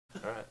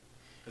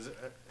Is it?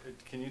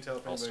 Can you tell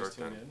if I'll anybody's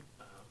start tuned then.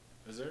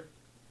 in? Is there?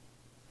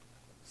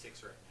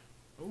 6 right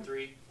now. Ooh.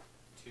 3,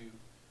 2. Hang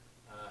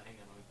on,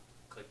 let me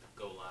click the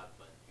go live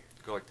button here.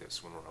 Go like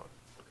this when we're on.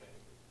 Okay.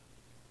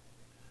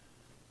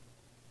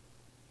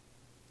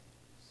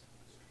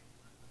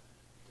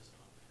 Doesn't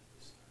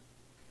automatically start.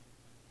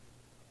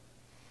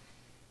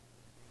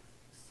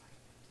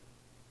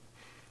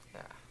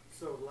 Yeah.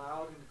 So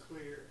loud and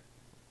clear.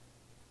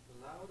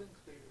 Loud and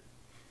clear.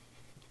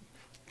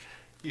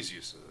 He's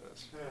used to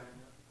this. Yeah, I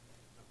know.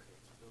 Okay,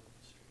 it's building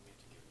the stream. We have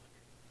to give like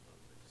a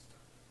little bit to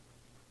start.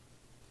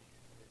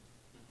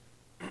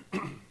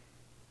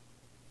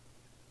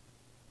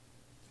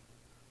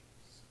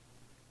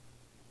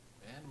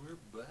 And we're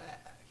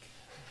back.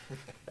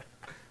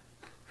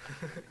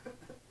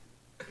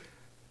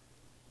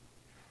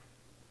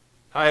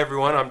 Hi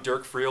everyone, I'm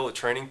Dirk Friel at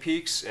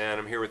TrainingPeaks, and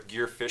I'm here with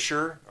Geir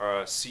Fisher,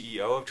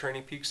 CEO of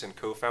TrainingPeaks and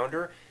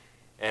co-founder.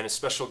 And a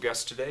special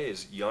guest today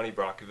is Jani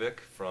Brajkovic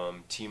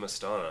from Team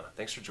Astana.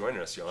 Thanks for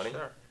joining us, Jani. Sure.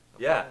 No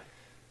Yeah. problem.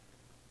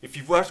 If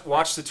you've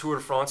watched the Tour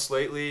de France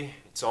lately,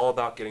 it's all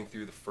about getting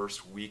through the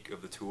first week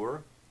of the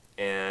tour.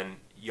 And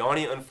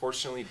Jani,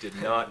 unfortunately, did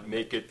not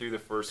make it through the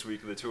first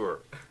week of the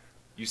tour.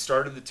 You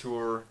started the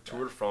Tour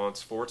de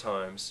France 4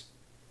 times.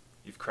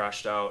 You've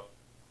crashed out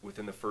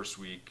within the first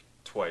week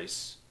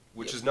twice,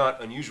 which is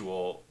not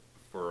unusual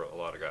for a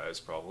lot of guys,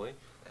 probably.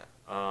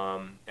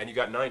 Yeah. And you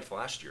got 9th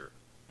last year.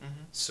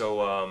 Mm-hmm.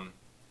 So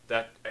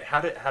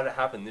how did it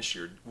happen this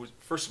year?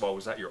 First of all,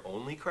 was that your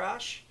only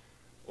crash,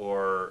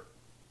 or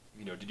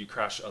did you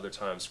crash other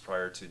times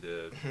prior to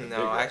the big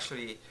No, race?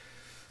 actually,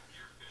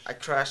 I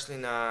crashed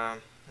in a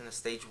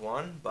stage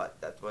 1, but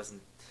that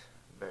wasn't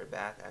very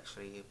bad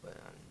actually. But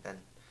then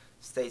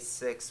stage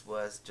 6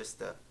 was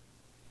just a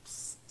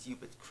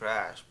stupid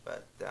crash.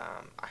 But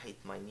I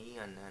hit my knee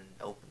and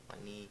opened my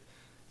knee,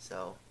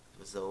 so it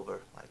was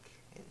over like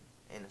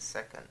in a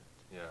second.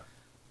 Yeah.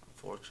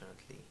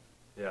 Unfortunately.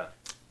 Yeah.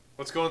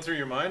 What's going through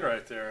your mind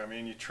right there? I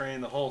mean, you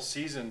trained the whole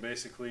season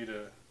basically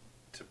to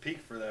peak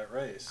for that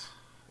race.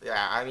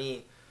 Yeah, I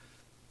mean,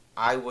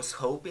 I was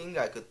hoping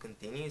I could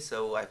continue,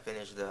 so I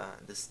finished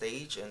the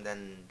stage, and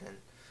then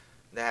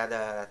they had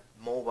a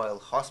mobile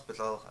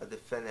hospital at the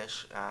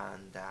finish,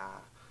 and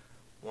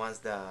once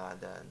the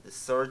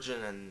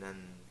surgeon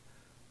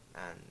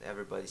and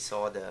everybody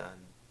saw the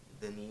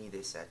knee,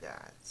 they said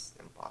that it's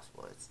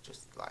impossible. It's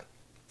just like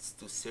it's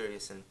too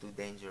serious and too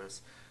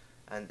dangerous.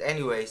 And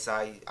anyways,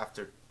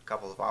 after a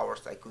couple of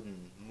hours I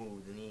couldn't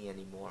move the knee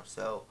anymore,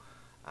 so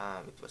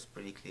it was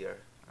pretty clear.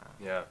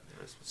 Yeah.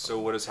 the race was So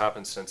over. what has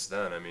happened since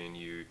then? I mean,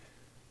 you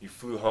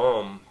flew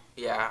home.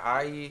 Yeah,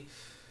 I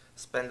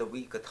spent a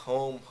week at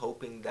home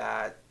hoping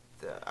that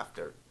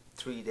after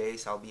 3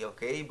 days I'll be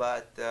okay,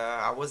 but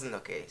I wasn't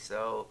okay.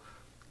 So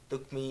it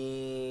took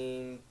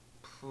me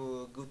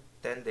a good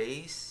 10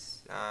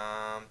 days.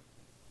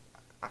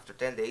 After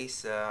 10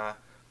 days,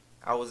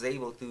 I was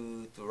able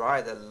to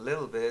ride a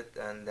little bit,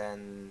 and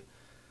then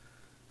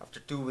after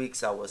 2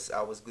 weeks I was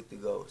good to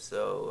go.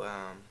 So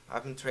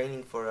I've been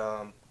training for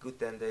a good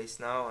 10 days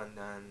now, and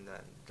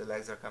the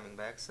legs are coming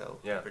back, so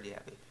Yeah. I'm pretty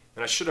happy.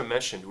 And I should have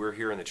mentioned, we're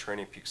here in the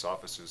TrainingPeaks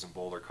offices in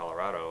Boulder,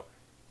 Colorado.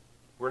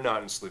 We're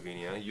not in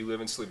Slovenia. You live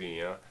in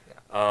Slovenia.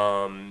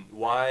 Yeah.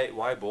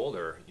 Why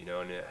Boulder?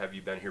 And have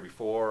you been here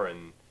before?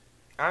 And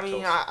I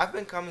mean, tell us. I've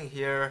been coming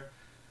here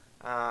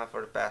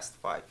for the past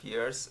 5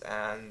 years,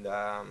 and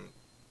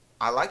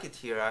I like it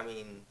here. I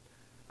mean,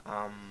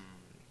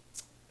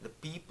 the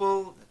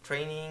people, the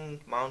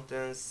training,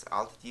 mountains,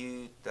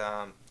 altitude,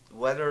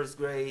 weather is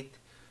great.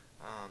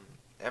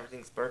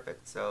 Everything's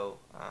perfect. So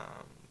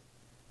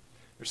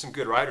There's some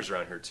good riders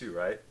around here too,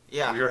 right?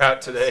 yeah, We were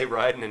out today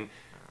riding and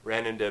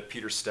ran into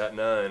Peter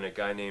Stetna and a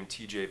guy named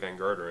TJ Van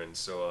Garderen.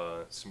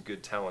 So some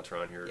good talent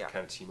around here Yeah. to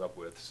kind of team up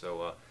with.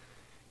 So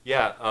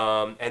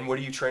and what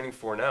are you training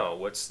for now?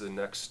 What's the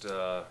next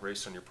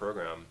race on your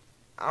program?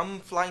 I'm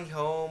flying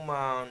home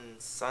on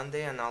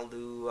Sunday, and I'll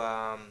do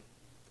a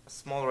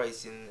small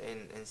race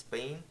in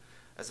Spain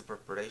as a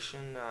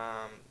preparation.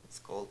 It's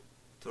called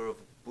Tour of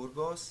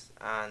Burgos,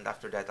 and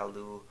after that I'll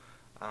do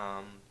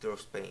Tour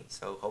of Spain.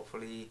 So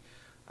hopefully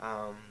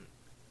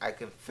I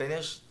can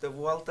finish the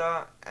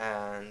Vuelta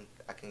and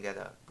I can get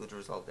a good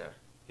result there.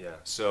 Yeah.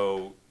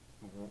 So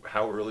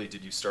how early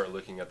did you start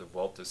looking at the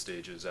Vuelta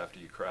stages after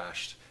you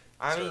crashed?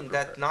 I Started mean,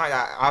 that preparing.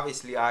 night,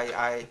 obviously,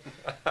 I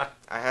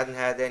hadn't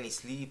had any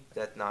sleep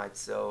that night,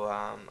 so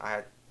I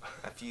had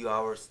a few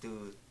hours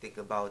to think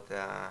about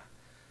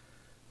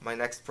my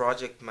next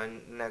project, my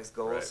next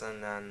goals, Right.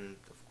 and then,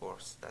 of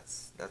course,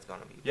 that's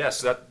gonna be. Yeah,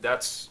 so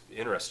that's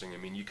interesting. I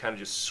mean, you kind of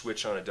just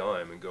switch on a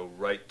dime and go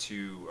right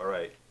to, all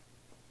right.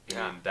 I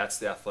Yeah. mean, that's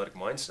the athletic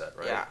mindset,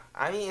 right? Yeah,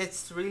 I mean,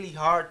 it's really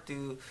hard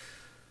to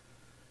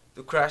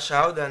crash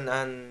out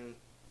and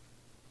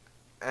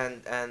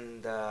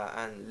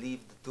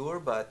leave the tour,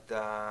 but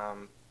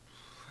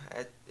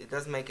it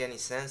doesn't make any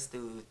sense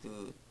to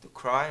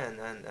cry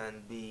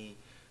and be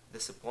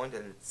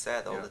disappointed and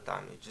sad all Yeah. the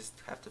time. You just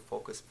have to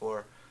focus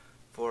for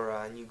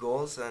new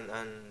goals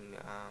and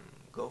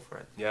go for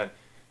it. Yeah.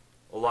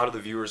 a lot of the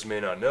viewers may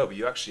not know, but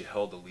you actually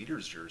held the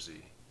leader's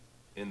jersey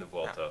in the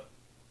Vuelta.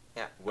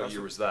 Yeah. What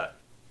year was that?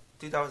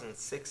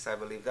 2006, I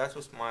believe. That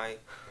was my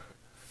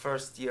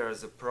first year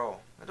as a pro.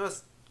 It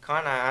was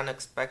kind of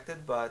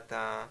unexpected, but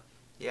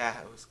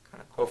yeah, it was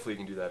kind of cool. Hopefully you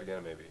can do that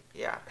again, maybe.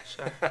 Yeah,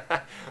 sure.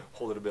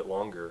 Hold it a bit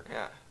longer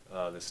Yeah.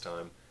 this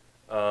time.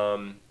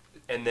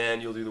 And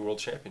then you'll do the World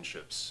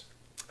Championships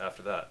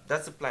after that.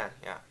 That's the plan,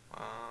 yeah.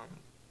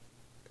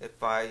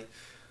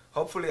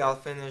 Hopefully I'll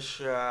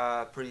finish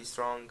pretty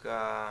strong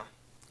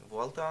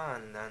Vuelta,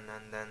 and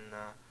then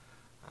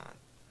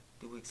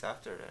 2 weeks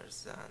after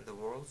there's the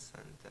Worlds.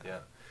 And yeah.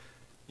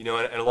 You know,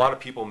 and a lot of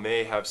people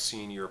may have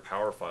seen your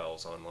power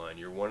files online.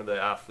 You're one of the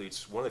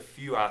athletes, one of the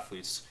few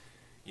athletes,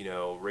 you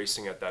know,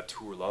 racing at that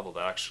tour level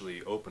that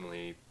actually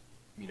openly,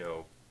 you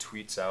know,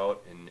 tweets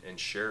out and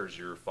shares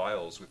your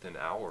files within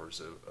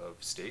hours of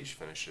stage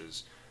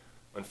finishes.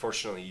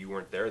 Unfortunately, you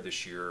weren't there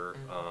this year,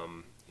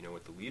 you know,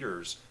 with the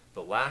leaders.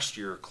 But last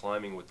year,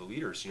 climbing with the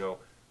leaders, you know,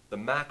 the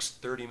max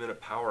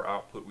 30-minute power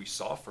output we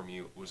saw from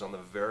you was on the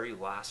very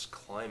last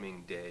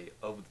climbing day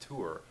of the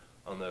tour,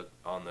 on the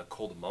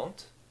Col de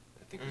Mont,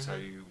 I think is how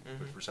you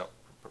would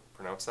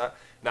pronounce that.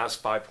 And that was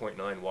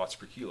 5.9 watts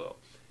per kilo.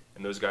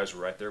 And those guys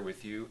were right there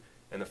with you.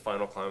 And the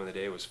final climb of the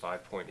day was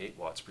 5.8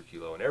 watts per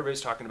kilo. And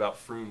everybody's talking about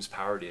Froome's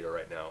power data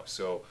right now.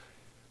 So,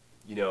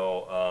 you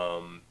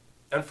know,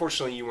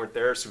 unfortunately you weren't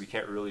there, so we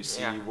can't really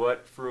see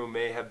what Froome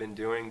may have been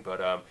doing.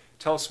 But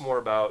tell us more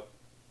about,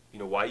 you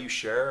know, why you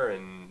share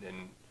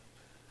and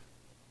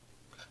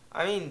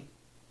I mean,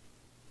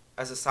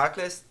 as a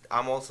cyclist,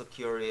 I'm also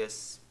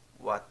curious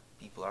what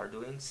people are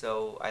doing.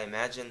 So I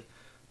imagine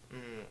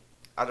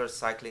other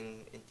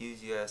cycling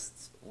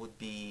enthusiasts would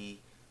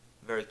be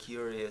very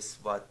curious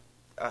what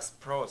us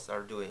pros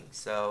are doing.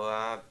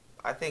 So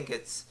I think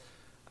it's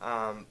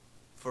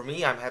for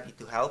me, I'm happy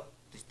to help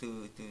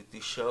to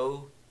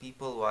show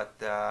people what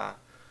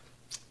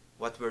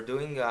we're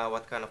doing,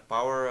 what kind of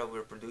power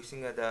we're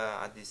producing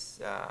at these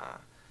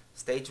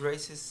stage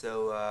races.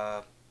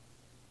 So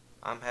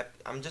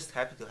I'm just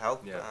happy to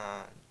help.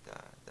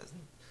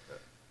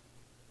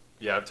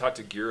 Yeah, I've talked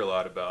to Gear a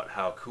lot about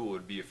how cool it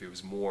would be if it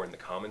was more in the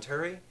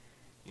commentary.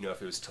 You know,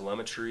 if it was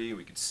telemetry,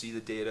 we could see the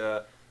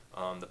data,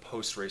 the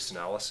post-race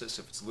analysis.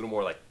 If it's a little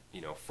more like,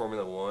 you know,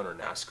 Formula One or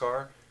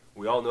NASCAR,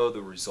 we all know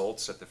the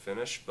results at the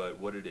finish, but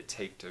what did it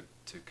take to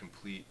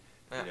complete,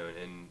 you know,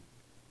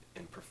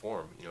 and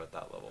perform, you know, at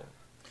that level?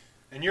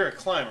 And you're a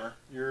climber.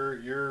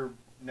 Your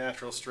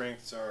natural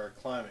strengths are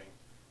climbing.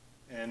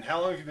 And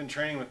how long have you been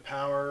training with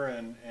power?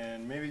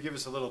 And maybe give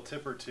us a little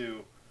tip or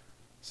two,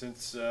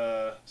 since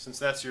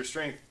that's your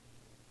strength.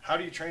 How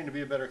do you train to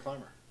be a better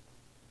climber?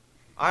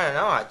 I don't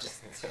know. I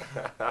just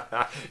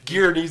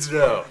Gear needs to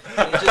know.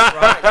 You're just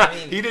right. I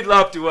mean, he did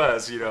love to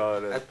us, you know.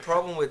 The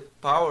problem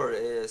with power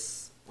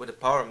is with a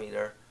power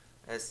meter,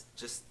 is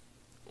just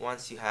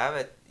once you have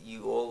it,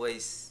 you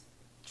always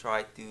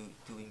try to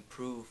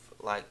improve,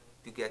 like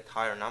to get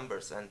higher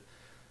numbers, and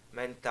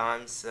many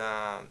times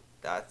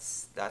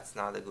that's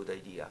not a good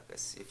idea,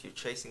 because if you're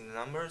chasing the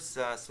numbers,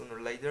 sooner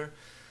or later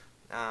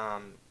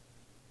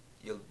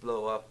you'll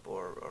blow up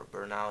or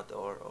burn out,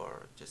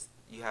 or just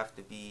you have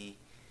to be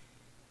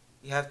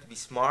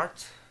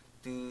smart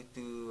to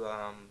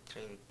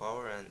train with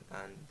power and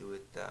do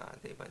it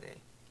day by day.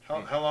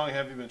 How long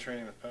have you been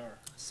training with power?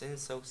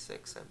 Since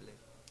 2006, I believe.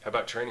 How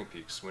about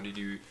TrainingPeaks? When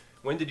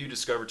did you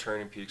discover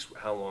TrainingPeaks?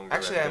 How long ago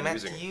Actually, have I you been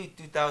met using you it?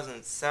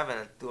 2007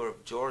 at Tour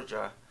of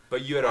Georgia.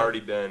 But you had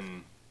already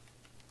been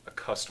a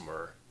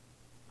customer.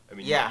 I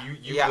mean, Yeah, you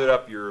yeah. lit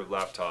up your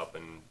laptop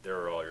and there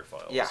are all your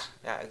files. Yeah,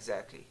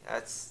 exactly.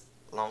 That's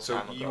a long So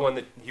time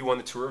ago. you won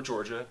the Tour of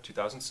Georgia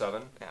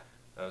 2007. Yeah.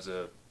 That was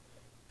a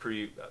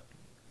pretty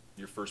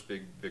your first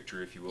big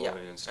victory, if you will, Yeah,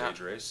 in a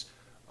stage race.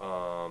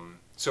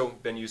 So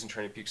been using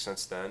TrainingPeaks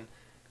since then,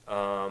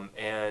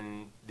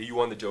 and you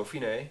won the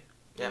Dauphiné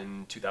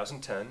in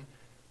 2010.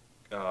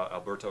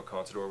 Alberto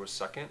Contador was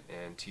second,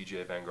 and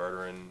TJ Van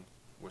Garderen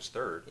was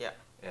third. Yeah.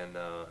 And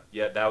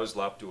that was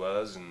Lap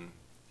d'Huez, and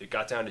it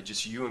got down to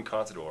just you and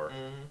Contador.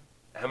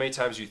 How many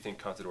times do you think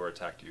Contador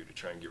attacked you to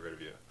try and get rid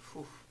of you?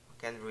 Whew, I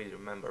can't really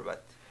remember,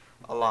 but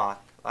a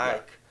lot.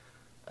 Like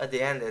at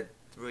the end, it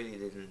really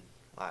didn't.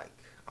 Like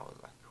I was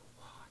like,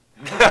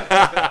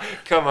 what?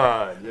 Come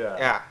on, yeah.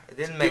 Yeah, it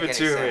didn't make Give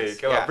it any to sense.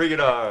 me. Come on, bring it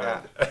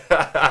on.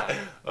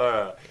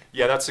 Yeah.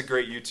 Yeah, that's a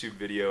great YouTube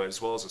video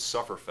as well as a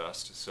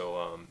Sufferfest.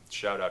 So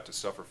shout out to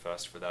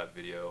Sufferfest for that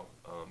video.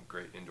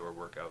 Great indoor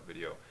workout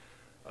video.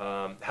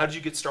 How did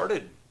you get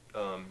started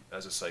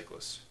as a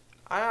cyclist?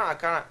 I don't know. I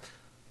kind of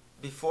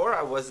before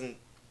I wasn't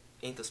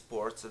into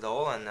sports at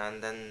all,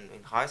 and then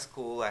in high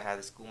school I had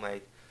a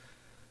schoolmate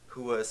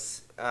who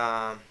was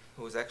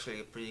actually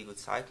a pretty good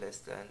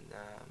cyclist, and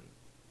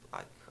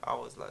like I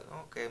was like,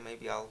 okay,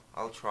 maybe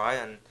I'll try,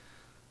 and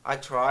I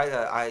tried.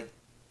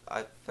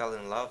 I fell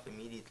in love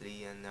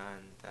immediately, and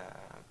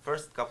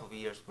first couple of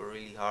years were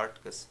really hard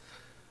because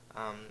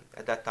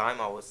at that time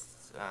I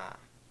was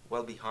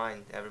well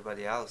behind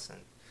everybody else,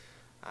 and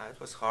it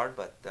was hard.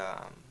 But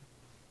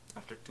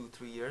after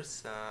 2-3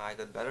 years, I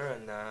got better,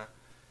 and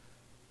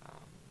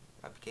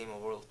I became a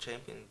world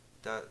champion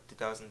in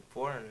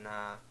 2004 and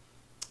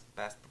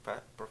passed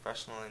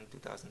professional in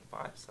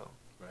 2005. So.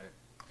 Right.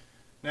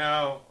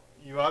 Now,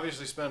 you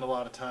obviously spend a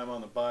lot of time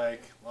on the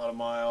bike, a lot of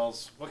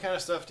miles. What kind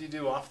of stuff do you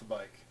do off the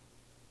bike?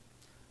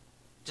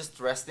 Just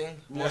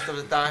resting most of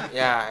the time.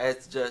 Yeah,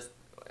 it's just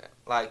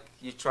like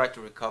you try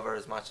to recover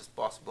as much as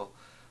possible.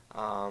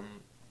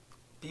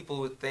 People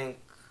would think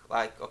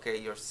like, okay,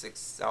 you're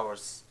 6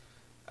 hours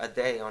a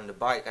day on the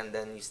bike and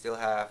then you still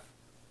have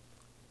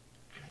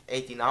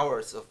 18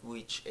 hours of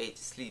which 8 is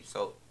sleep.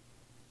 So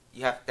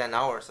you have 10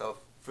 hours of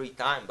free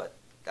time, but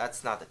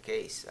that's not the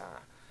case.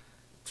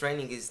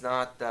 Training is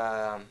not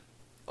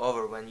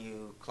over when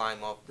you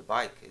climb up the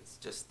bike. It's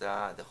just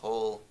the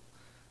whole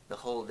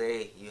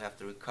day you have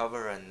to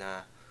recover and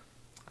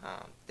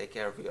take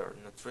care of your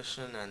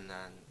nutrition and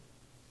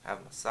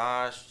have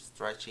massage,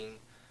 stretching,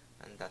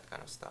 and that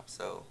kind of stuff.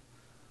 So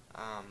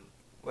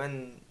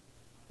when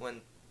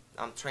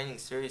I'm training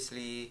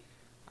seriously,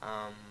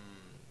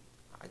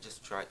 I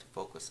just try to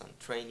focus on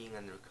training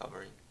and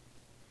recovering.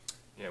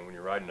 Yeah, when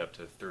you're riding up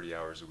to 30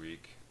 hours a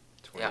week,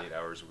 28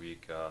 hours a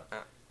week,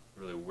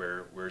 really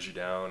wears you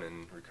down,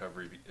 and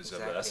recovery is of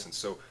the essence.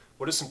 So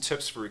what are some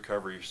tips for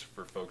recovery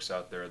for folks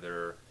out there that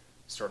are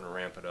starting to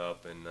ramp it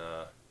up? And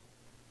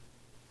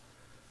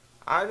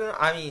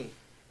I mean,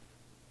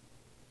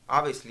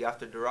 obviously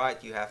after the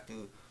ride you have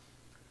to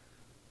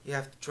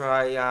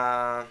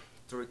try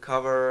to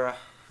recover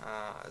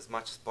as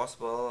much as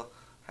possible.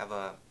 Have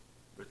a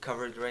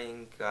recovery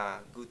drink,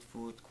 good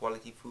food,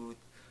 quality food,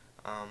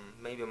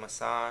 maybe a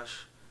massage,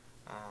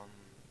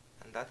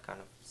 and that kind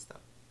of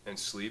stuff. And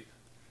sleep.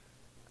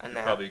 And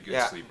You're probably a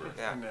good sleeper.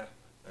 Yeah.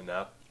 A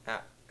nap.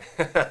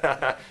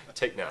 Yeah.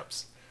 Take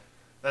naps.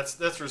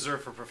 That's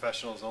reserved for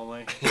professionals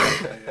only.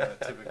 They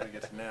typically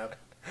get to nap.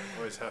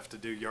 Always have to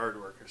do yard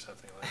work or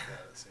something like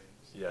that, it seems.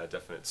 Yeah,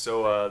 definite.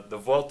 So the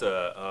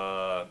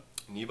Vuelta,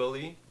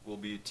 Nibali will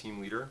be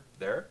team leader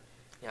there.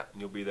 Yeah.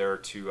 And you'll be there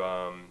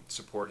to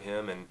support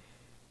him. And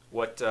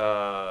what?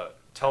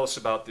 Tell us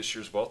about this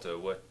year's Vuelta.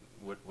 What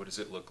does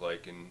it look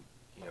like, and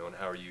and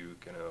how are you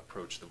gonna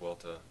approach the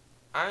Vuelta?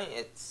 I mean,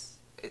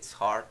 it's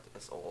hard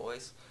as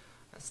always.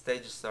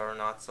 Stages are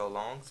not so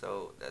long,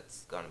 so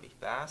that's gonna be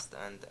fast,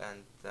 and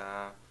it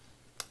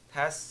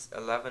has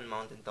 11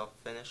 mountaintop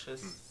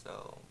finishes,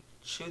 so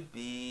it should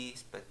be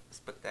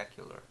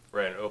spectacular.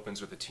 Right, and it opens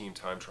with a team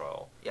time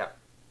trial. Yeah.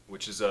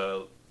 Which is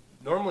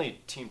normally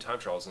team time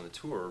trials on the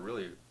tour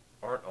really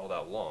aren't all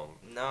that long.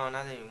 No,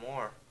 not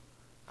anymore.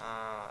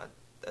 At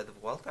the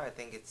Vuelta, I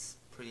think it's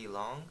pretty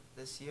long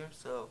this year,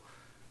 so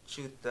it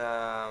should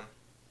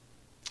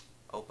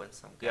open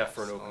some gaps. Yeah,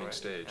 for an opening already.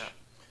 stage. Yeah.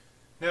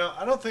 Now,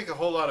 I don't think a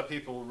whole lot of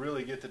people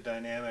really get the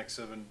dynamics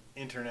of an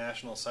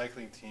international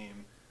cycling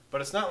team, but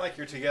it's not like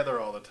you're together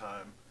all the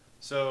time.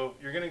 So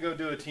you're going to go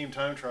do a team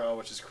time trial,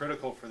 which is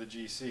critical for the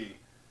GC.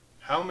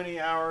 How many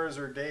hours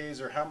or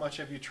days or how much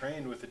have you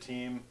trained with the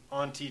team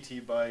on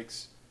TT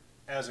bikes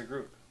as a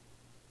group?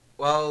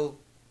 Well,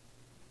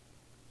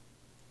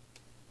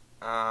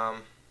 I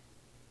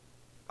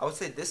would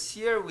say this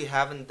year we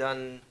haven't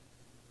done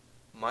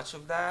much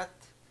of that.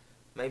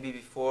 Maybe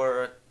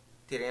before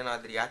Tirreno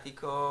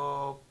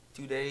Adriatico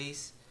 2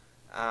 days,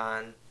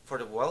 and for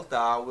the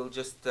Vuelta we'll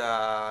just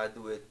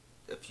do it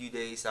a few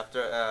days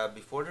after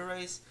before the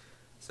race,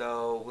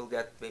 so we'll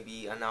get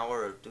maybe an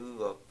hour or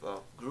two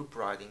of group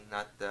riding,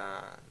 not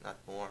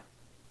more.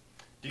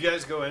 Do you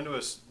guys go into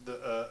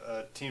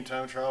a team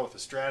time trial with a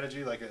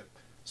strategy, like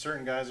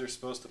certain guys are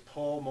supposed to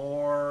pull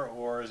more,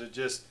 or is it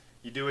just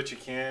you do what you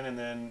can and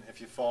then if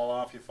you fall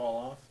off, you fall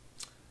off?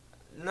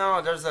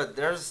 No, there's a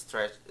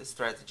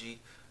strategy.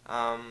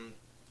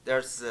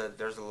 There's a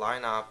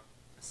lineup,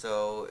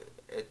 so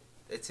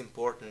it's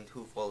important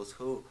who follows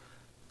who,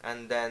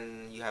 and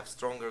then you have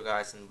stronger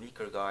guys and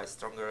weaker guys.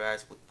 Stronger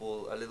guys would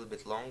pull a little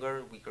bit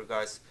longer, weaker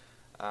guys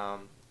a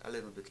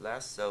little bit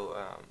less. So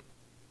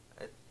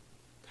it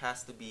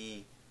has to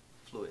be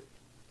fluid.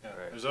 Yeah,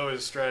 Right. There's always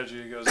a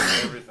strategy that goes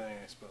into everything,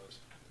 I suppose.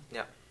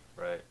 Yeah.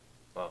 Right.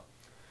 Wow.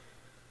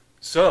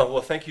 So,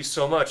 well, thank you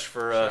so much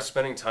for Sure.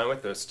 spending time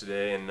with us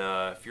today. And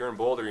if you're in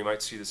Boulder, you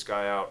might see this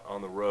guy out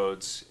on the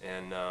roads.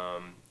 And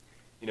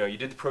you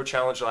did the Pro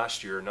Challenge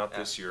last year, not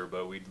this year,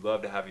 but we'd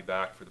love to have you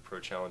back for the Pro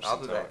Challenge I'll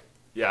be sometime. back.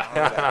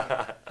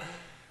 Yeah.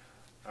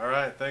 All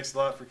right, thanks a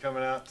lot for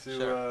coming out to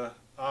Sure.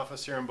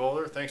 office here in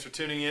Boulder. Thanks for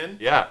tuning in.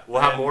 Yeah,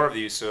 we'll have And- more of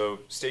these, so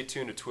stay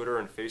tuned to Twitter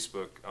and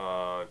Facebook,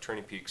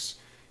 TrainingPeaks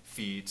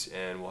feeds,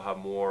 and we'll have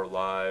more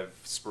live,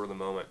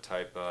 spur-of-the-moment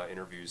type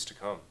interviews to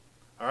come.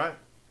 All right,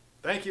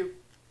 thank you.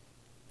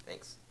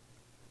 Thanks.